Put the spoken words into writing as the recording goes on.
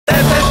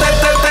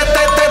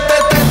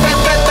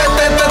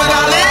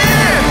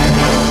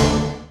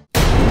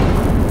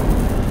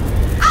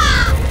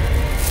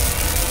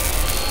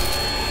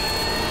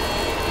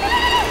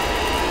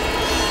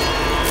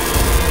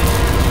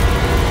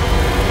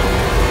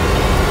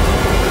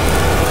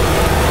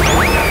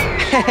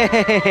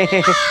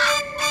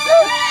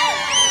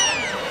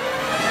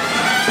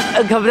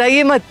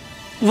घबराइए मत,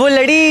 वो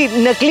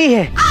लड़ी नकली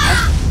है।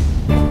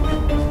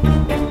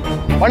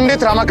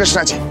 पंडित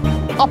रामाकृष्ण जी,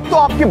 अब तो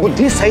आपकी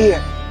बुद्धि सही है,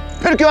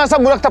 फिर क्यों ऐसा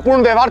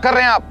मूर्खतापूर्ण व्यवहार कर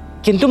रहे हैं आप?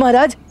 किंतु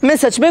महाराज, मैं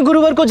सच में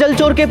गुरुवर को जल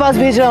चोर के पास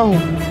भेज रहा हूँ।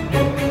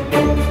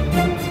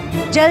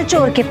 जल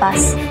चोर के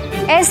पास?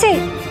 ऐसे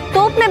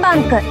तोप में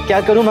बांधकर?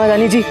 क्या करूं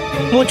महारानी जी,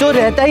 वो चोर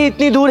रहता ही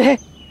इतनी दूर है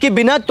कि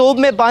बिना तोप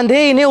में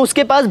बांधे इन्हें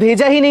उसके पास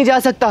भेजा ही नहीं जा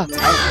सकता।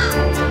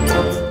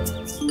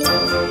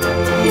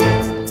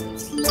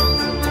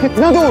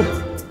 कितना दूर?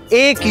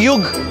 1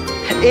 युग,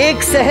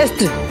 1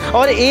 सहस्त्र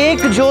और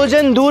 1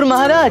 योजन दूर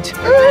महाराज।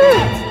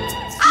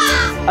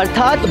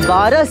 अर्थात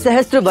 12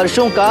 सहस्त्र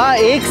वर्षों का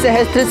 1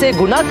 सहस्त्र से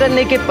गुना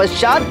करने के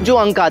पश्चात जो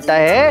अंक आता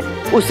है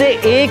उसे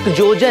 1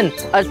 योजन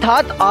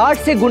अर्थात 8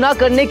 से गुना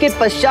करने के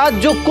पश्चात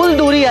जो कुल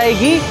दूरी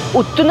आएगी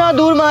उतना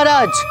दूर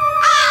महाराज।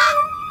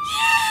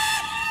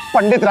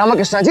 पंडित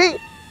रामाकृष्ण जी,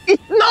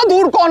 इतना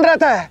दूर कौन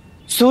रहता है?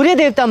 सूर्य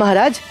देवता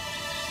महाराज,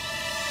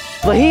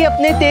 वही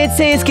अपने तेज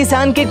से इस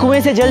किसान के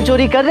कुएं से जल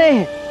चोरी कर रहे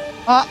हैं।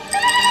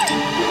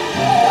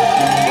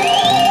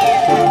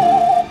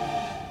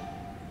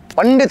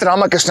 पंडित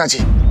रामाकृष्ण जी,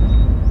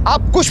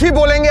 आप कुछ भी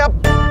बोलेंगे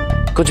अब?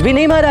 कुछ भी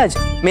नहीं महाराज,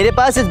 मेरे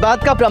पास इस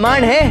बात का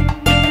प्रमाण है।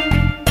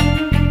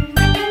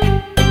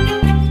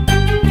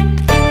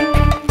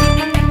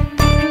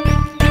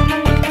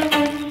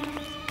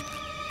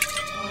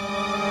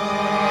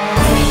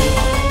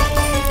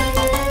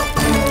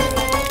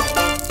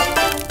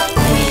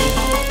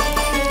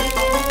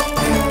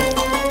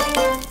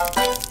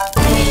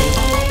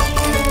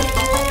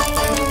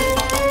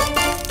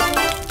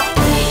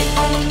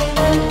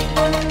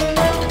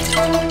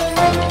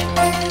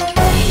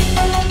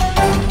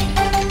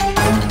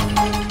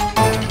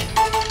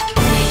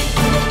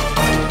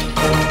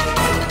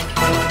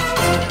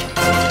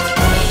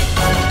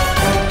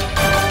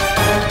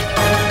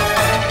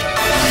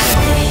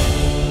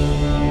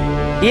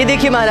 ये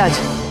देखिए महाराज,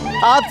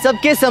 आप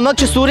सबके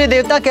समक्ष सूर्य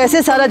देवता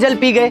कैसे सारा जल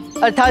पी गए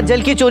अर्थात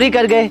जल की चोरी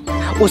कर गए,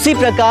 उसी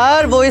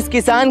प्रकार वो इस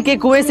किसान के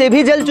कुएं से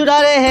भी जल चुरा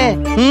रहे हैं।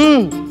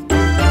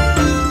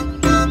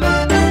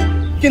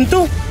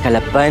 किंतु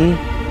कलप्पन,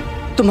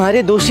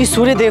 तुम्हारे दोषी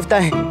सूर्य देवता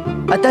हैं,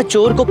 अतः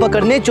चोर को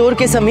पकड़ने चोर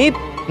के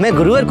समीप मैं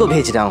गुरुवर को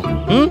भेज रहा हूँ।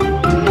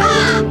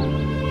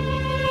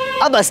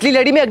 अब असली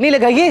लड़ी में अग्नि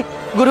लगाइए,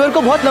 गुरुवर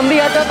को बहुत लंबी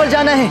यात्रा पर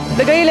जाना है।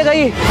 लगाइए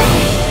लगाइए।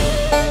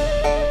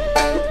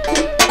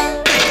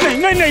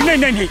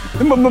 नहीं,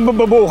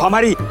 वो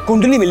हमारी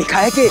कुंडली में लिखा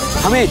है कि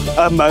हमें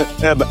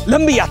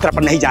लंबी यात्रा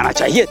पर नहीं जाना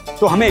चाहिए,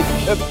 तो हमें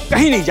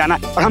कहीं नहीं जाना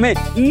और हमें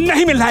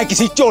नहीं मिलना है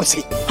किसी चोर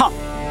से। हाँ,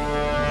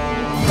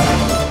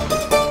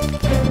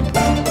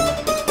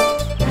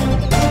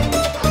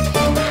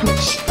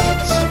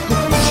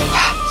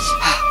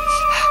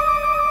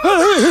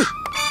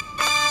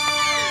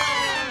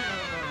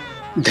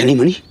 धनी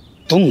मणि,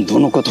 तुम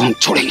दोनों को तो हम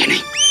छोड़ेंगे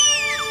नहीं।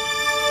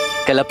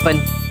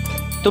 कलप्पन,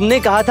 तुमने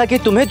कहा था कि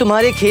तुम्हें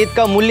तुम्हारे खेत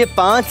का मूल्य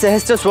 5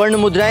 सहस्त्र स्वर्ण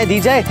मुद्राएं दी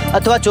जाए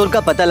अथवा चोर का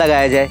पता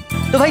लगाया जाए।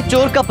 तो भाई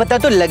चोर का पता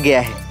तो लग गया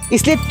है,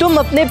 इसलिए तुम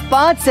अपने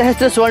 5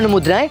 सहस्त्र स्वर्ण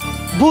मुद्राएं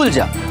भूल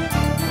जाओ।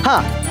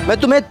 हाँ, मैं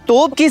तुम्हें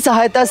तोप की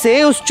सहायता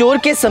से उस चोर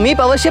के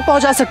समीप अवश्य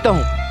पहुंचा सकता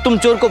हूँ। तुम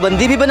चोर को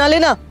बंदी भी बना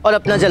लेना और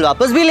अपना जल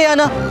वापस भी ले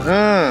आना।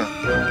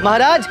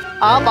 महाराज,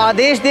 आप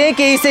आदेश दें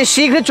कि इसे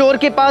शीघ्र चोर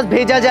के पास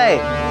भेजा जाए।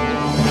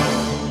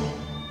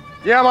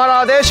 यह हमारा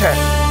आदेश है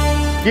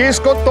कि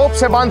इसको तोप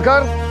से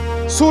बांधकर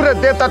सूर्य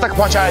देवता तक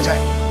पहुंचाया जाए।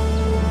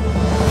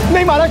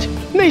 नहीं महाराज,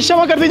 नहीं,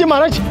 क्षमा कर दीजिए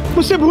महाराज,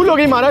 मुझसे भूल हो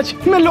गई महाराज।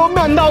 मैं लोभ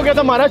में अंधा हो गया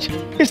था महाराज,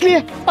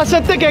 इसलिए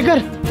असत्य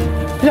कहकर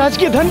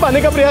राजकीय धन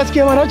पाने का प्रयास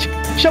किया महाराज।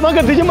 क्षमा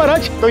कर दीजिए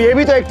महाराज। तो ये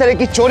भी तो एक तरह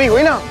की चोरी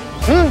हुई ना।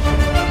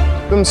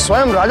 तुम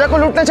स्वयं राजा को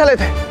लूटने चले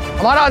थे।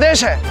 हमारा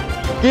आदेश है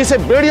कि इसे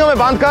बेड़ियों में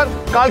बांधकर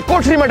काल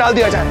कोठरी में डाल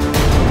दिया जाए।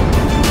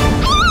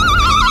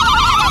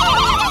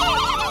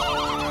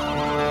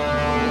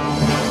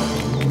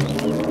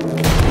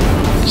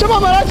 क्षमा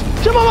महाराज,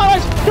 क्षमा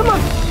महाराज, क्षमा।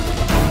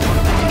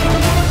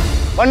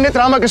 पंडित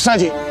रामाकृष्ण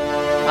जी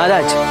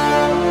महाराज,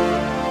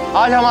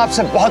 आज हम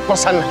आपसे बहुत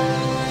प्रसन्न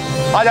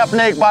हैं। आज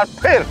आपने एक बार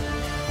फिर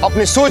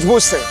अपनी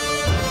सूझबूझ से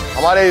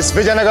हमारे इस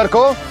विजयनगर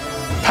को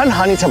धन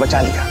हानि से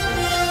बचा लिया।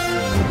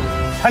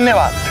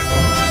 धन्यवाद।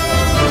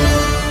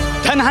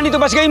 धन हानि तो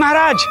बच गई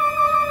महाराज,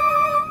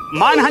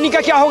 मान हानि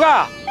का क्या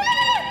होगा?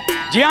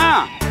 जी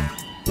हाँ,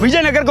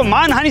 विजयनगर को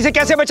मान हानि से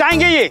कैसे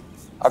बचाएंगे ये?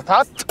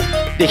 अर्थात?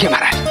 देखिए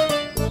महाराज,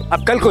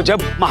 अब कल को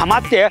जब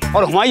महामात्य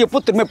और हुमायूं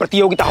पुत्र में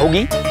प्रतियोगिता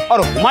होगी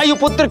और हुमायूं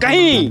पुत्र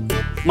कहीं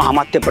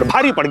महामात्य पर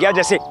भारी पड़ गया,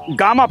 जैसे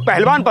गामा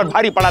पहलवान पर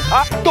भारी पड़ा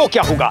था, तो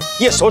क्या होगा?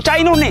 ये सोचा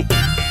इन्होंने।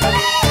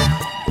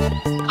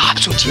 आप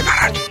सोचिए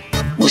महाराज,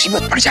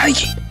 मुसीबत पड़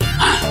जाएगी।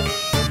 हाँ,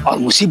 और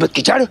मुसीबत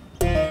की जड़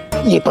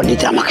ये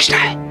पंडित रामाकृष्ण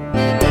है।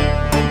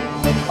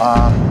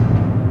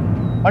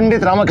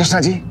 पंडित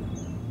रामाकृष्ण जी,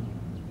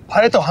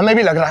 भय तो हमें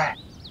भी लग रहा है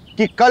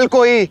कि कल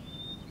कोई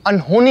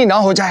अनहोनी ना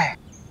हो जाए।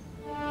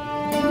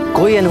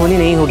 कोई अनहोनी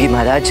नहीं होगी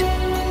महाराज,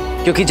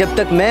 क्योंकि जब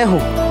तक मैं हूं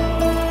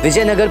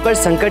विजयनगर पर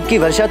संकट की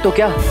वर्षा तो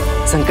क्या,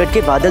 संकट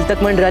के बादल तक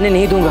मंडराने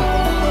नहीं दूंगा।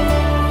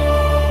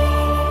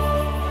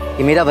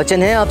 ये मेरा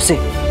वचन है आपसे।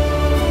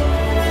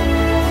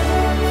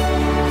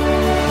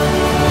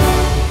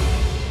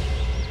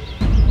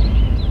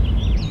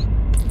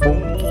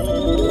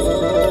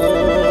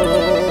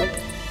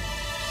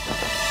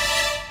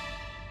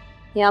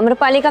 ये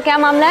आम्रपाली का क्या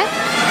मामला है?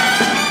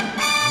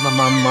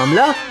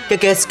 मामला?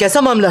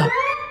 कैसा मामला?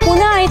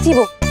 पुनः आई थी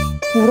वो,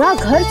 पूरा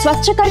घर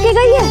स्वच्छ करके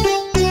गई है।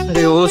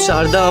 अरे ओ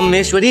शारदा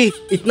अम्मेश्वरी,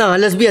 इतना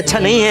आलस भी अच्छा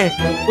नहीं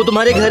है। वो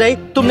तुम्हारे घर आई,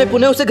 तुमने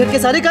पुनः उसे घर के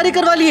सारे कार्य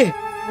करवा लिए।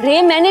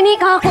 अरे मैंने नहीं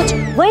कहा कुछ,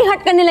 वही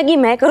हट करने लगी।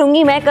 मैं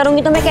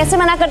करूंगी तो मैं कैसे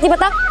मना करती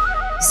बता?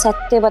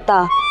 सत्य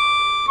बता,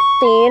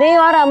 तेरे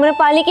और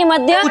आम्रपाली के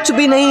मध्य कुछ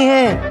भी नहीं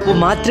है। वो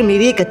मात्र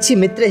मेरी एक अच्छी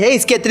मित्र है,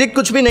 इसके अतिरिक्त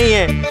कुछ भी नहीं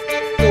है।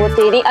 वो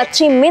तेरी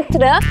अच्छी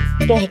मित्र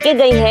कह के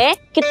गई है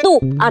कि तू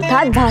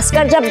अर्थात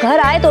भास्कर जब घर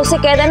आए तो उसे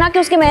कह देना कि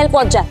उसके महल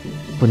पहुंच जाए।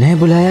 पुनः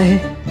बुलाया है?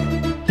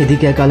 यदि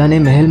कैकाला ने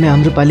महल में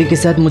आम्रपाली के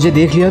साथ मुझे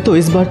देख लिया तो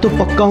इस बार तो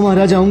पक्का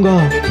मारा जाऊंगा।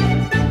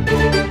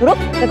 रुक,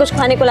 मैं कुछ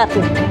खाने को लाती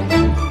हूँ।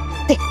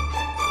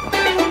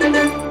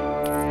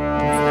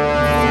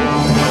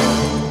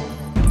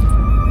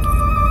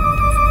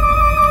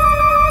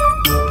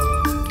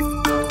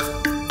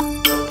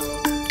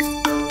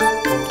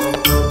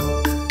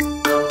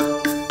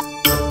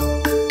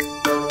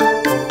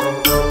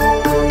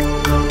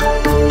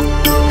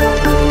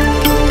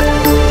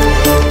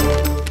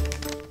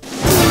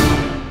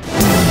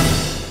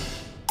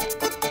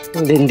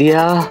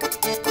 बिंदिया,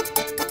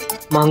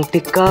 मांग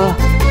टिक्का,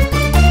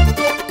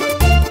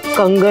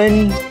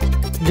 कंगन,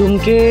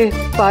 झुमके,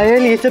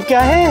 पायल, ये सब क्या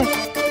है?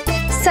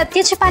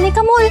 सत्य छिपाने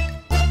का मोल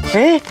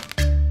है?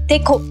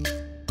 देखो,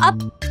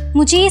 अब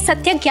मुझे ये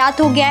सत्य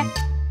ज्ञात हो गया है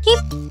कि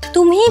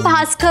तुम ही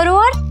भास्कर हो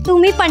और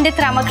तुम ही पंडित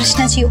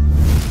रामकृष्ण जी हो,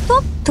 तो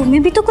अब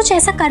तुम्हें भी तो कुछ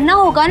ऐसा करना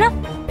होगा ना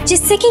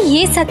जिससे कि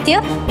ये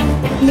सत्य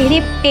मेरे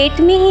पेट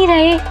में ही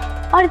रहे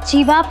और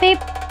जीवा पे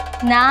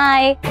ना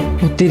आए।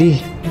 तेरी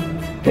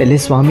पहले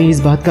स्वामी इस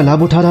बात का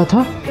लाभ उठा रहा था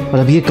और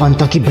अब ये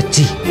कांता की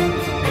बच्ची।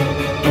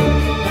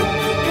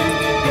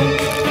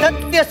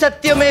 सत्य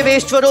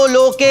सत्यमेवेश्वरो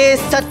लोके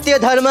सत्य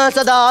धर्म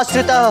सदा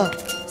आश्रितः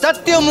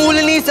सत्य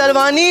मूलनी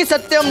सर्वाणि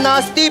सत्यम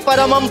नास्ति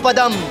परमम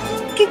पदम।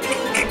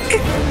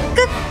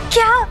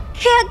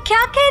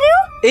 क्या कह रहे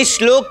हो? इस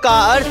श्लोक का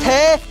अर्थ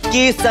है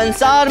कि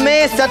संसार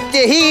में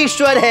सत्य ही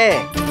ईश्वर है,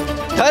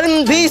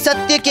 धर्म भी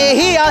सत्य के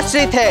ही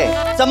आश्रित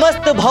है,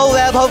 समस्त भव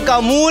वैभव का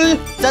मूल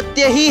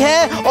सत्य ही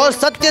है और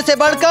सत्य से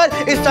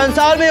बढ़कर इस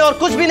संसार में और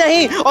कुछ भी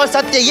नहीं। और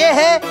सत्य ये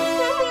है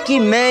कि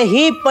मैं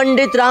ही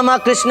पंडित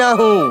रामकृष्ण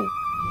हूँ।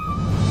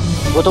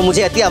 वो तो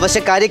मुझे अति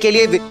आवश्यक कार्य के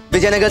लिए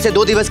विजयनगर से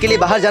 2 दिवस के लिए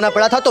बाहर जाना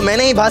पड़ा था, तो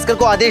मैंने ही भास्कर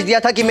को आदेश दिया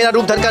था कि मेरा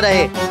रूप धरकर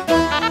रहे,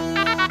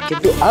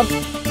 किंतु अब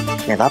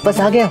मैं वापस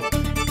आ गया,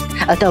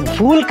 अतः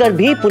भूल कर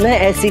भी पुनः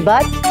ऐसी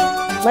बात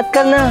मत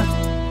करना।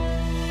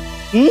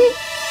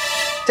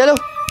 चलो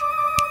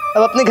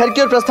अब अपने घर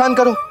की ओर प्रस्थान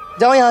करो,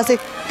 जाओ यहाँ से।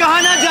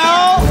 कहाँ ना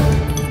जाओ।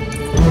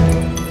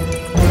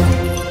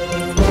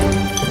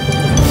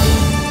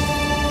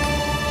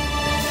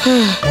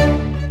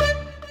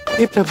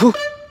 हे प्रभु,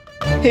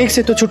 एक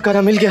से तो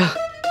छुटकारा मिल गया,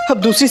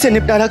 अब दूसरी से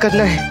निपटारा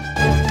करना है।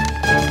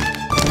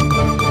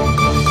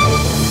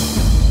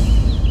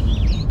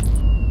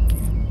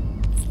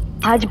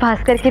 आज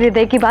भास्कर के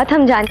हृदय की बात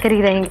हम जानकर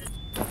ही रहेंगे।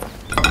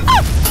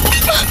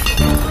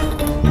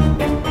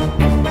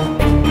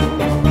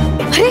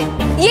 अरे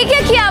ये क्या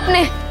किया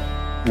आपने?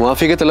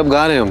 मुआफी के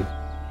तलबगार हैं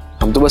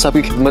हम तो बस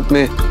आपकी खिदमत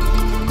में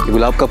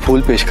गुलाब का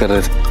फूल पेश कर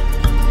रहे थे।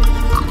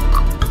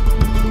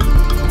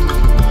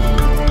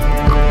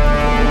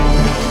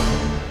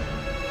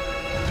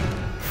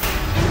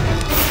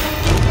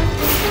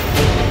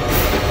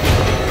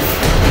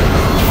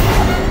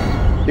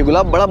 ये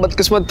गुलाब बड़ा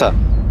बदकिस्मत था,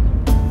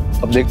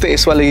 अब देखते हैं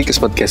इस वाले की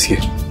किस्मत कैसी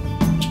है।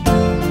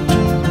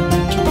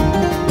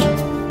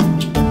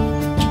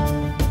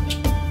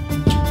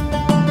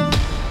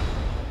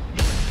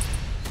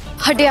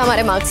 हटे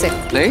हमारे मार्ग से।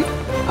 नहीं,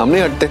 हम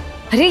नहीं हटते।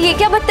 अरे ये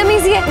क्या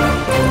बदतमीजी है?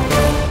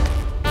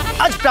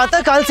 आज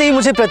प्रातः काल से ही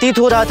मुझे प्रतीत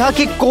हो रहा था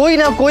कि कोई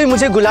ना कोई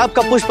मुझे गुलाब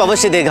का पुष्प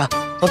अवश्य देगा।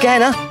 वो क्या है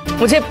ना,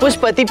 मुझे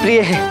पुष्प अति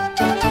प्रिय है,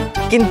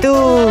 किंतु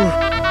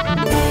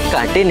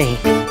कांटे नहीं।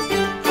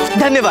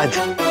 धन्यवाद।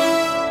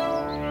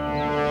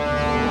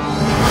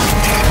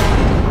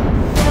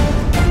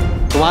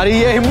 तुम्हारी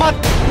ये हिम्मत!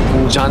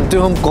 तुम जानते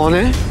हो हम कौन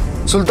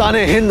हैं? सुल्तान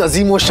हिंद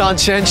अजीम व शान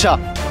शहंशाह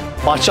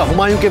बादशाह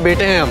हुमायूं के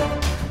बेटे हैं हम।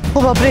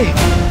 ओ बाप रे,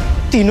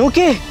 तीनों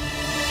के?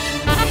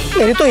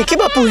 मेरे तो एक ही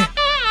बापू है।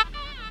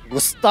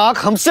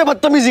 गुस्ताख, हमसे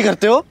बदतमीजी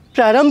करते हो?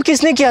 प्रारंभ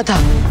किसने किया था?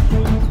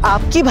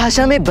 आपकी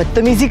भाषा में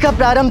बदतमीजी का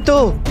प्रारंभ तो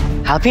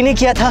आप ही ने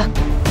किया था,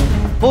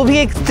 वो भी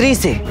एक स्त्री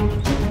से।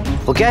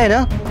 वो क्या है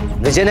ना,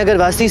 विजयनगर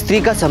वासी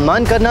स्त्री का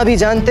सम्मान करना भी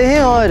जानते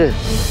हैं और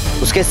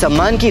उसके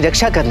सम्मान की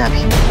रक्षा करना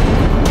भी।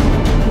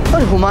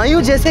 और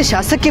हुमायूं जैसे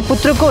शासक के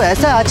पुत्र को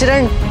ऐसा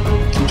आचरण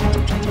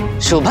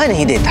शोभा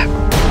नहीं देता।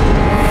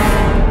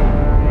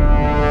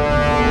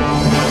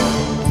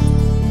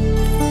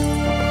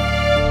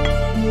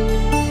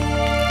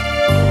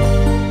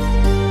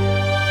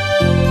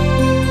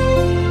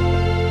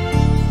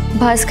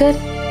 भास्कर,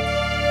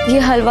 ये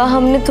हलवा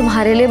हमने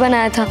तुम्हारे लिए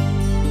बनाया था,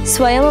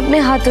 स्वयं अपने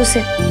हाथों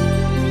से,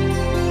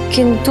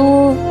 किंतु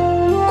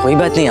कोई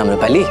बात नहीं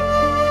आम्रपाली,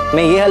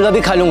 मैं ये हलवा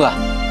भी खा लूंगा।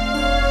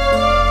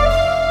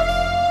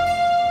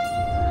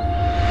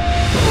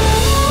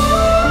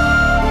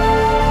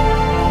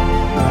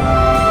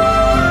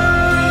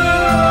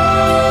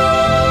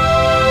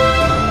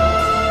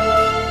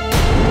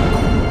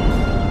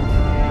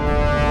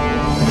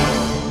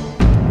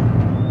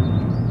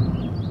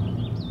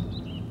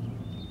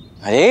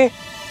 अरे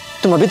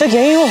तुम अभी तक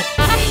यहीं हो?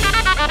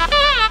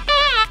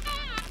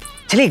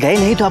 चलिए गए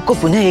नहीं तो आपको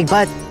पुनः एक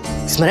बात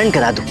स्मरण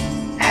करा दूं।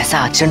 ऐसा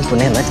आचरण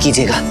पुनः मत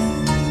कीजिएगा।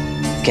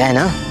 क्या है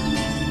ना,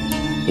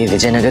 ये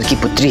विजयनगर की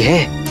पुत्री है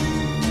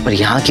और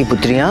यहाँ की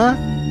पुत्रियां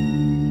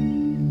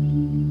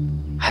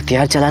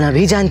हथियार चलाना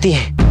भी जानती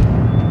हैं।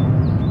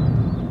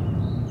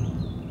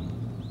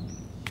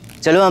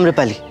 चलो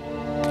आम्रपाली।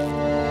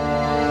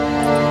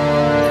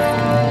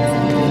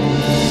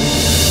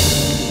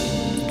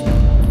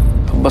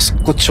 बस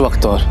कुछ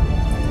वक्त और,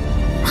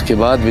 उसके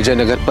बाद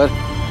विजयनगर पर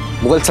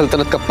मुगल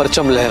सल्तनत का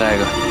परचम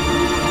लहराएगा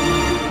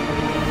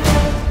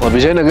और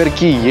विजयनगर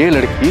की ये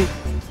लड़की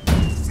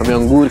हमें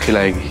अंगूर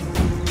खिलाएगी,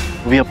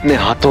 वो भी अपने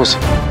हाथों से।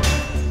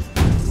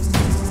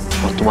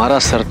 और तुम्हारा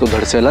सर तो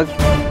धड़ से अलग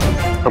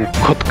हम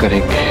खुद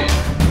करेंगे।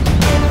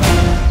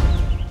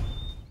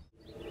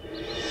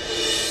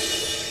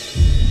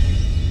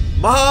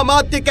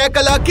 महामात्य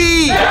कैकला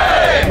की,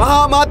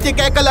 महामात्य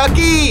कैकला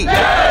की,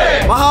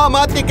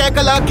 महामात्य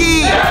कैकला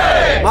की,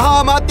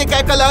 महामात्य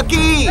कैकला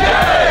की,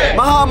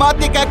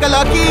 महामात्य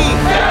कैकला की।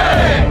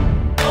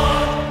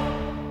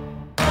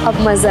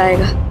 अब मजा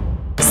आएगा,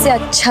 इससे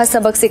अच्छा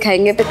सबक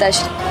सिखाएंगे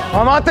पिताश्री।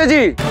 महामात्य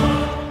जी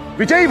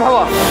विजयी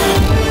भवा।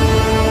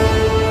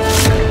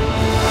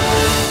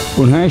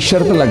 उन्हें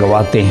शर्त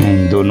लगवाते हैं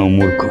इन दोनों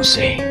मूर्खों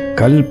से।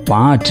 कल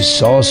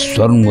 500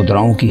 स्वर्ण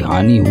मुद्राओं की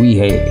हानि हुई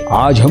है,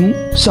 आज हम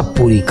सब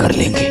पूरी कर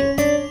लेंगे।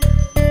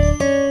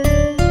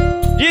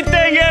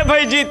 जीतेंगे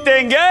भाई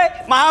जीतेंगे,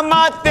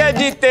 महामात्य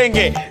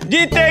जीतेंगे,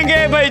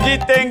 जीतेंगे भाई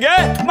जीतेंगे,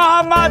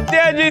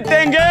 महामात्य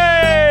जीतेंगे।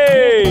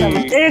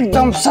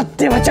 एकदम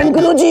सत्य वचन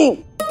गुरुजी।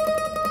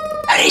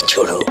 अरे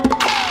छोड़ो,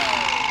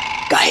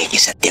 काहे की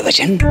सत्य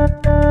वचन?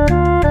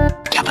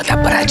 क्या पता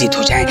पराजित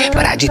हो जाए,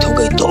 पराजित हो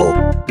गई तो?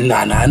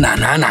 नाना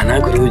नाना नाना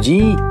गुरुजी,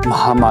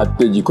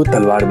 महामात्य जी को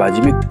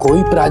तलवारबाजी में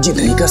कोई पराजित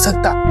नहीं कर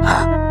सकता।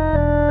 हाँ,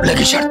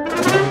 लगी शर्त।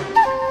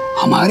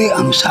 हमारे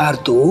अनुसार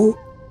तो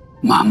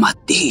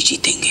महामात्य ही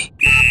जीतेंगे।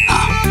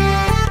 हाँ,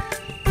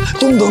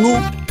 तुम दोनों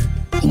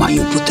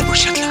हुमायूं पुत्र पर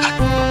शर्त लगा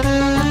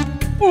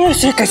दो।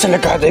 ऐसे कैसे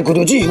लगा दे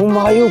गुरुजी?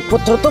 हुमायूं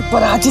पुत्र तो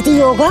पराजित ही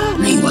होगा।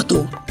 नहीं हुआ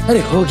तो? अरे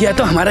हो गया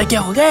तो हमारा क्या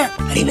हो गया?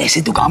 अरे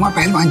वैसे तो गामा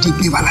पहलवान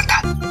जीतने वाला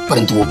था,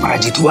 परंतु वो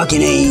पराजित हुआ कि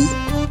नहीं?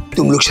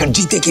 तुम लोग शर्त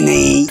जीते कि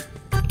नहीं?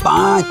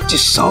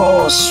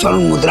 500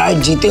 स्वर्ण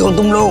मुद्राएं जीते हो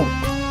तुम लोग।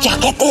 क्या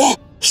कहते हैं,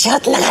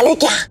 शर्त लगा ले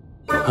क्या?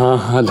 हाँ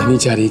हाँ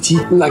धनीचारी जी,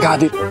 लगा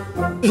दे।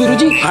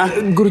 गुरुजी, हाँ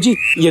गुरुजी,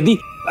 यदि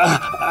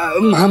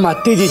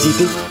महामात्य जी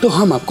जीते तो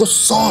हम आपको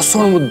 100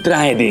 स्वर्ण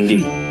मुद्राएं देंगे।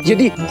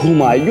 यदि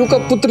हुमायूं का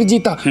पुत्र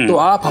जीता तो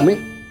आप हमें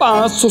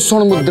 500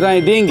 स्वर्ण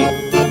मुद्राएं देंगे।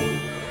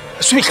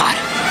 स्वीकार?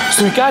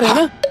 स्वीकार है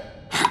ना?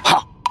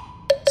 हाँ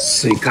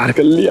स्वीकार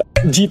कर लिया,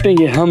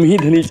 जीतेंगे हम ही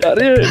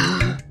धनीचारे।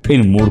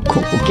 इन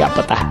मूर्खों को क्या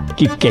पता है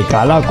कि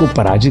कैकाला को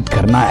पराजित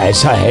करना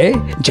ऐसा है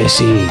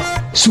जैसे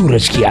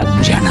सूरज की आग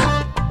बुझाना।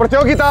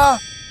 प्रतियोगिता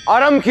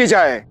आरंभ की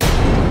जाए।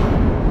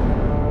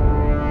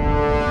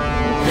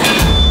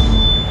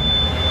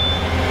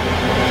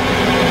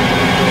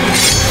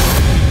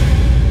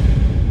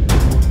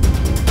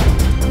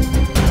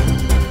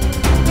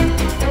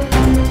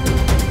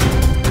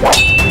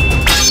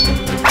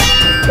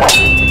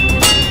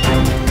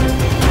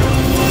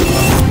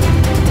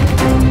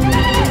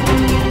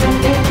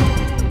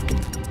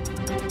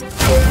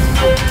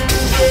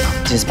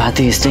 जिस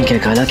भांति इसने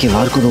कैकाला के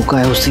वार को रोका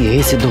है, उससे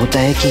यही सिद्ध होता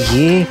है कि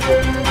ये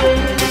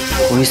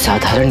कोई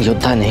साधारण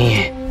योद्धा नहीं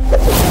है।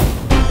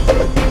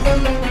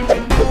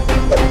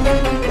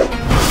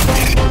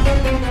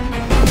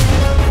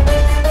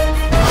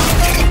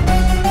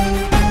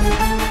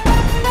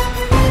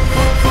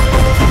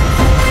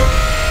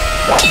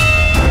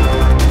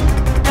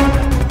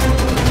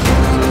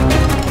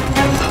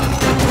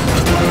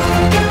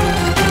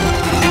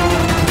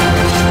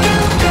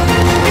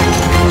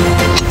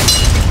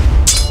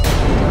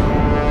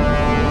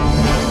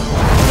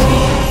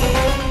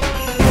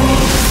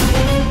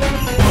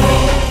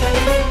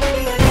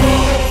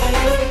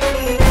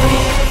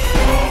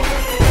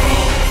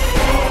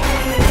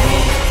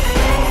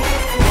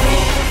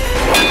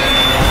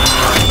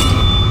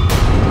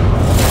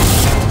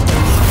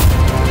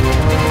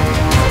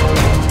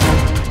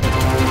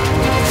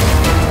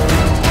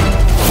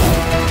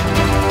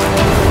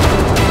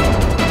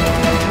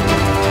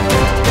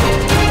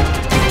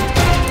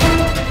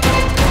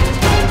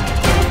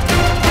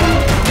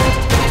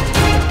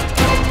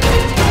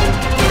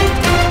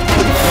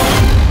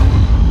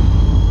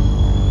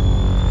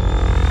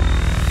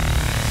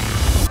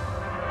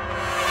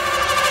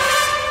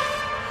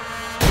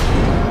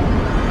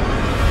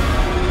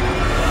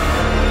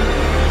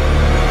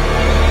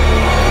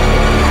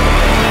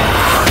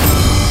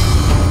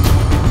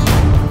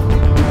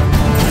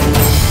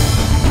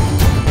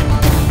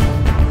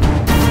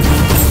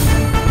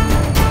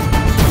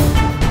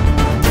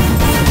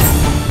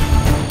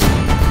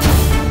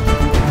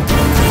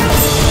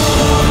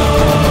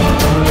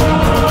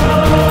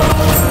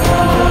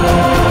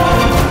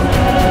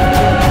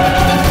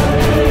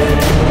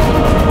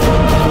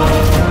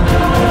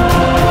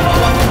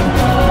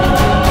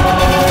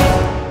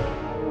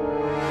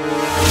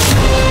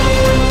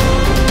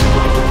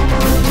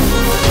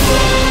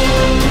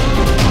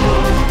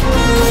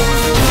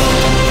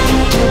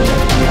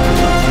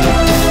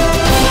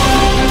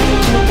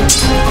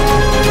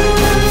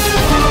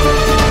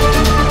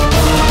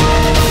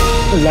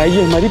 मुद्राएं,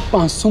 ये हमारी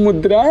 500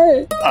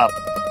 मुद्राएं।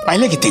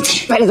 पहले कितनी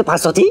थी? पहले तो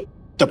 500 थी।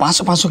 तो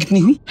 500 कितनी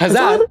हुई?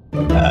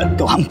 1000।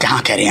 तो हम क्या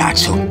कह रहे हैं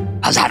 800?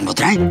 1000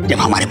 मुद्राएं जब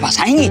हमारे पास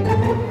आएंगी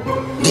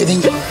दे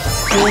देंगे।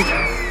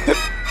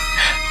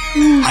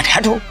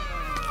 हटो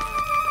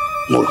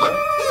मूर्ख।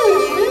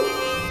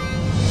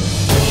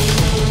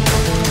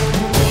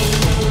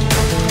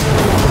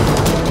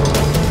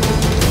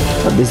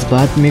 अब इस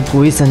बात में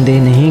कोई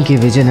संदेह नहीं कि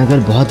विजयनगर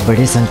बहुत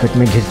बड़े संकट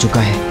में घिर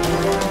चुका है।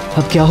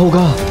 अब क्या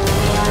होगा?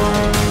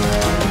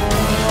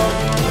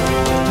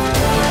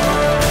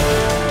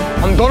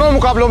 हम दोनों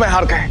मुकाबलों में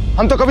हार गए।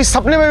 हम तो कभी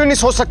सपने में भी नहीं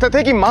सोच सकते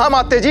थे कि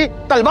महामाते जी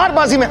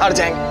तलवारबाजी में हार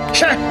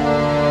जाएंगे।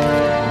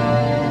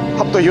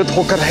 अब तो युद्ध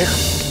होकर रहेगा।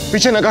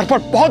 विजयनगर पर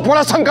बहुत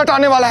बड़ा संकट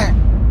आने वाला है,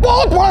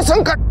 बहुत बड़ा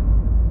संकट।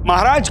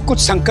 महाराज, कुछ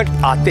संकट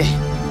आते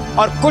हैं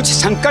और कुछ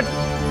संकट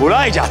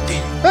बुलाए जाते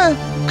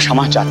हैं।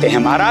 क्षमा चाहते हैं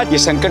महाराज, ये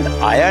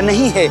संकट आया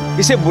नहीं है,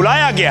 इसे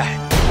बुलाया गया है।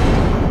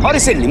 और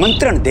इसे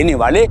निमंत्रण देने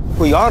वाले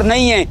कोई और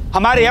नहीं है,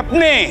 हमारे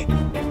अपने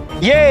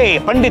ये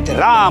पंडित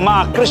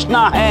रामा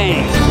कृष्णा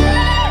हैं।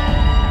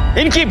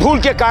 इनकी भूल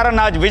के कारण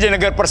आज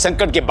विजयनगर पर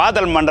संकट के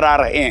बादल मंडरा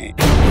रहे हैं।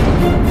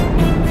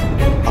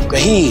 अब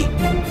कहीं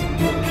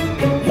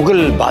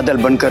मुगल बादल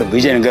बनकर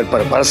विजयनगर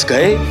पर बरस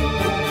गए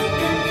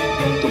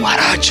तो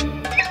महाराज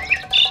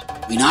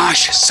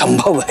विनाश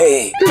संभव है।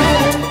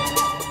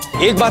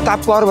 एक बात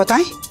आपको और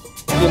बताएं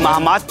कि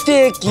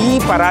महामात्य की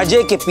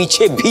पराजय के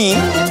पीछे भी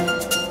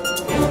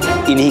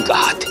इन्हीं का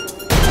हाथ है।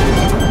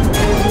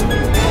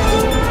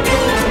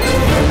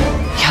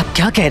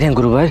 क्या कह रहे हैं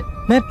गुरुवर?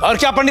 मैं और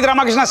क्या पंडित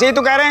रामाकृष्ण से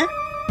तो कह रहे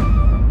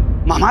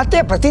हैं।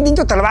 महामात्य प्रतिदिन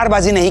तो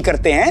तलवारबाजी नहीं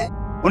करते हैं,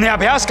 उन्हें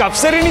अभ्यास का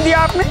अवसर ही नहीं दिया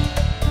आपने,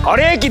 और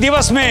एक ही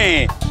दिवस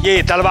में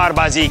ये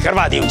तलवारबाजी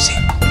करवा दी उनसे।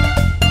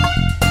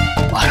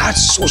 महाराज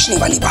सोचने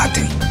वाली बात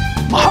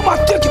है।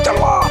 महामात्य की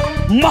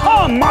तलवार,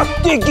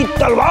 महामात्य की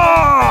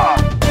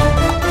तलवार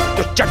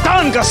तो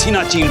चट्टान का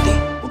सीना चीर दे,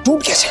 वो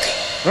टूट कैसे गई?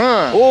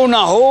 हो ना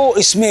हो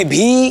इसमें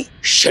भी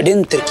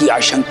षड्यंत्र की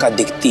आशंका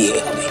दिखती है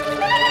हमें।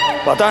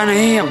 पता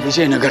नहीं अब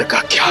विजयनगर का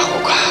क्या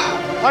होगा।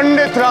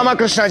 पंडित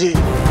रामाकृष्ण जी,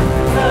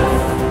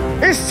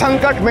 इस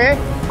संकट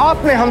में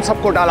आपने हम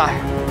सबको डाला है।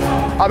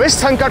 अब इस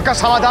संकट का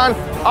समाधान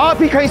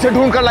आप ही कहीं से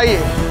ढूंढ कर लाइए।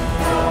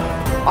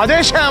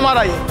 आदेश है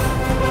हमारा ये।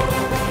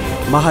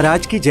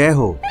 महाराज की जय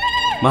हो।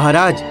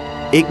 महाराज,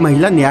 एक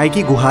महिला न्याय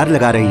की गुहार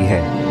लगा रही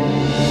है।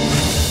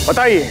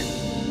 बताइए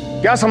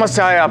क्या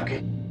समस्या है आपकी?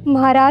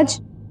 महाराज,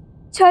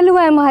 छल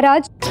हुआ है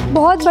महाराज,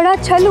 बहुत बड़ा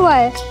छल हुआ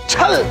है।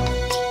 छल?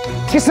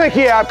 किसने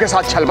किया आपके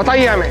साथ छल?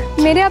 बताइए हमें।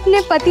 मेरे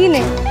अपने पति ने।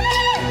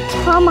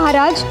 हाँ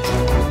महाराज,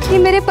 ये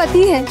मेरे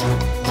पति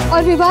हैं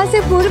और विवाह से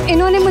पूर्व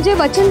इन्होंने मुझे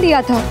वचन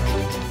दिया था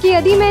कि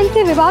यदि मैं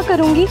इनसे विवाह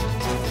करूंगी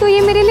तो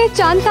ये मेरे लिए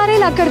चांद तारे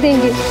लाकर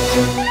देंगे।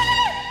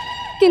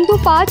 किंतु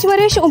 5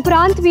 वर्ष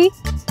उपरांत भी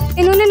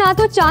इन्होंने ना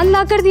तो चांद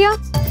लाकर दिया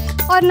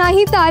और ना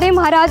ही तारे।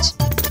 महाराज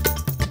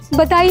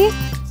बताइए,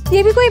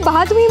 ये भी कोई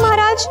बात हुई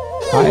महाराज?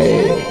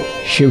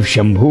 शिव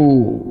शंभू,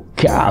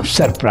 क्या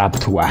अवसर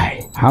प्राप्त हुआ है।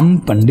 हम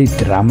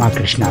पंडित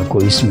रामाकृष्ण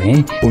को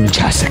इसमें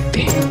उलझा सकते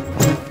हैं।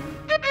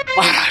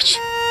 महाराज,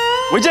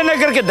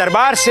 विजयनगर के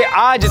दरबार से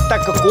आज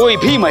तक कोई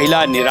भी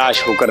महिला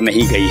निराश होकर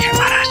नहीं गई है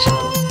महाराज।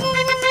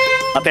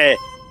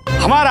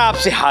 अतः हमारा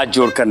आपसे हाथ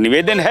जोड़कर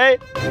निवेदन है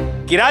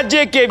कि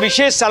राज्य के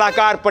विशेष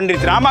सलाहकार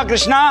पंडित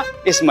रामाकृष्ण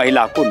इस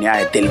महिला को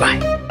न्याय दिलवाएं।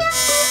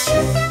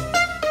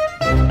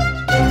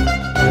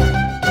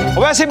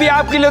 वैसे भी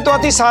आपके लिए तो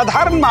अति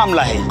साधारण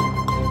मामला है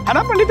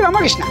ना पंडित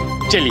रामाकृष्ण?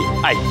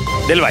 चलिए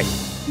आइए,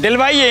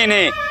 दिलवाइए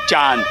इन्हें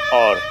चांद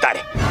और तारे।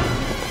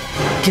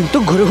 किंतु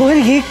गुरुवर,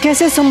 ये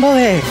कैसे संभव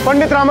है?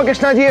 पंडित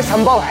रामकृष्ण जी, ये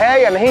संभव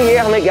है या नहीं ये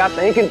हमें ज्ञात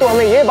नहीं, किंतु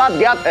हमें ये बात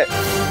ज्ञात है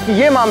कि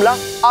ये मामला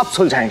आप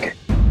सुलझाएंगे।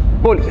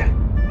 बोलिए।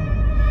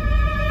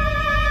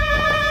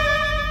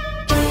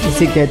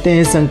 इसे कहते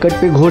हैं संकट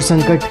पे घोर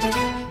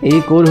संकट।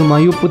 एक और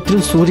हुमायूं पुत्र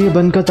सूर्य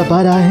बनकर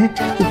तपा रहा है,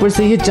 ऊपर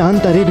से ये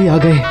चांद तारे भी आ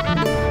गए।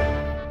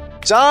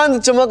 चांद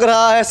चमक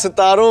रहा है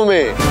सितारों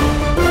में,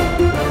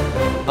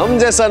 हम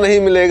जैसा नहीं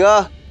मिलेगा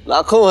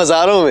लाखों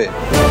हजारों में।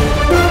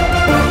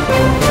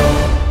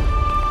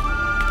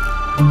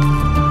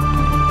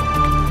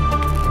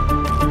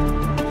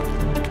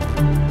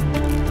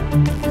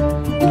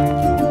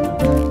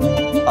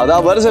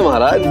 आदाब अर्ज़ है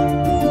महाराज।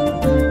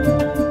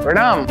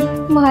 प्रणाम।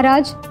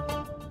 महाराज,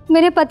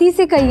 मेरे पति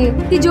से कहिए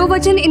कि जो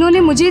वचन इन्होंने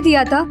मुझे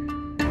दिया था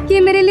कि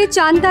मेरे लिए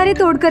चांद तारे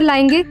तोड़कर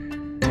लाएंगे,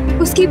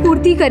 उसकी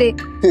पूर्ति करे।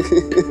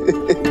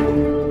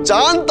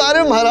 चांद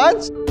तारे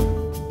महाराज,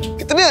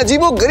 कितने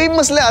अजीबो गरीब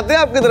मसले आते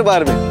हैं आपके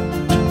दरबार में।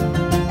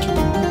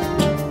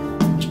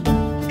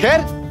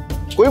 खैर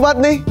कोई बात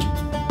नहीं,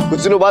 कुछ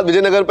दिनों बाद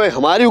विजयनगर पे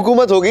हमारी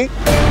हुकूमत होगी,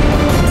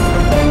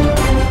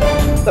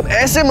 तब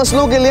ऐसे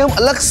मसलों के लिए हम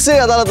अलग से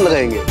अदालत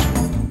लगाएंगे।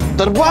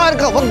 दरबार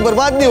का वक्त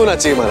बर्बाद नहीं होना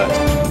चाहिए महाराज।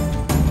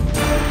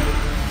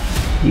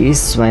 ये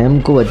स्वयं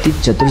को अति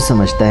चतुर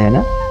समझता है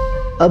ना।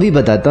 अभी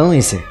बताता हूँ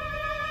इसे।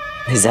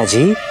 मिर्जा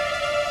जी,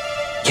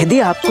 यदि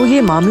आपको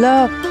ये मामला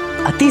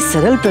अति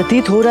सरल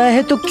प्रतीत हो रहा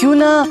है तो क्यों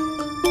ना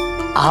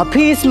आप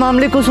ही इस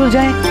मामले को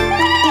सुलझाएं?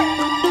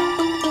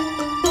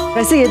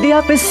 वैसे यदि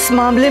आप इस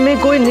मामले में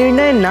कोई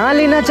निर्णय ना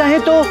लेना चाहे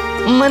तो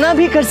मना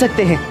भी कर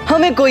सकते हैं,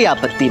 हमें कोई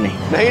आपत्ति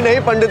नहीं। नहीं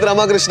नहीं पंडित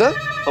रामाकृष्ण,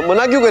 हम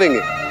मना क्यों करेंगे?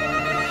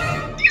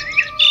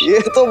 ये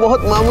तो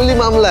बहुत मामूली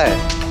मामला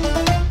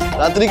है।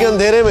 रात्रि के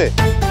अंधेरे में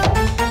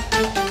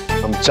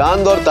हम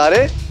चांद और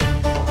तारे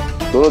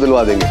दोनों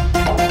दिलवा देंगे।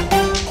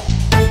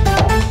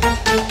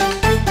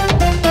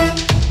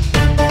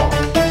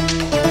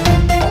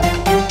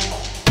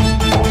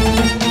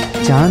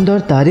 चांद और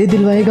तारे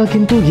दिलवाएगा,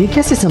 किंतु ये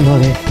कैसे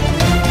संभव है?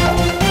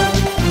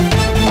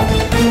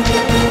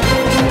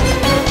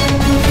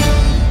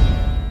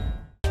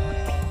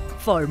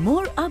 For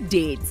more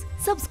updates,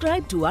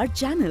 subscribe to our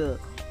channel,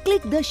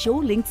 click the show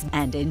links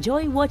and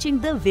enjoy watching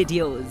the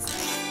videos.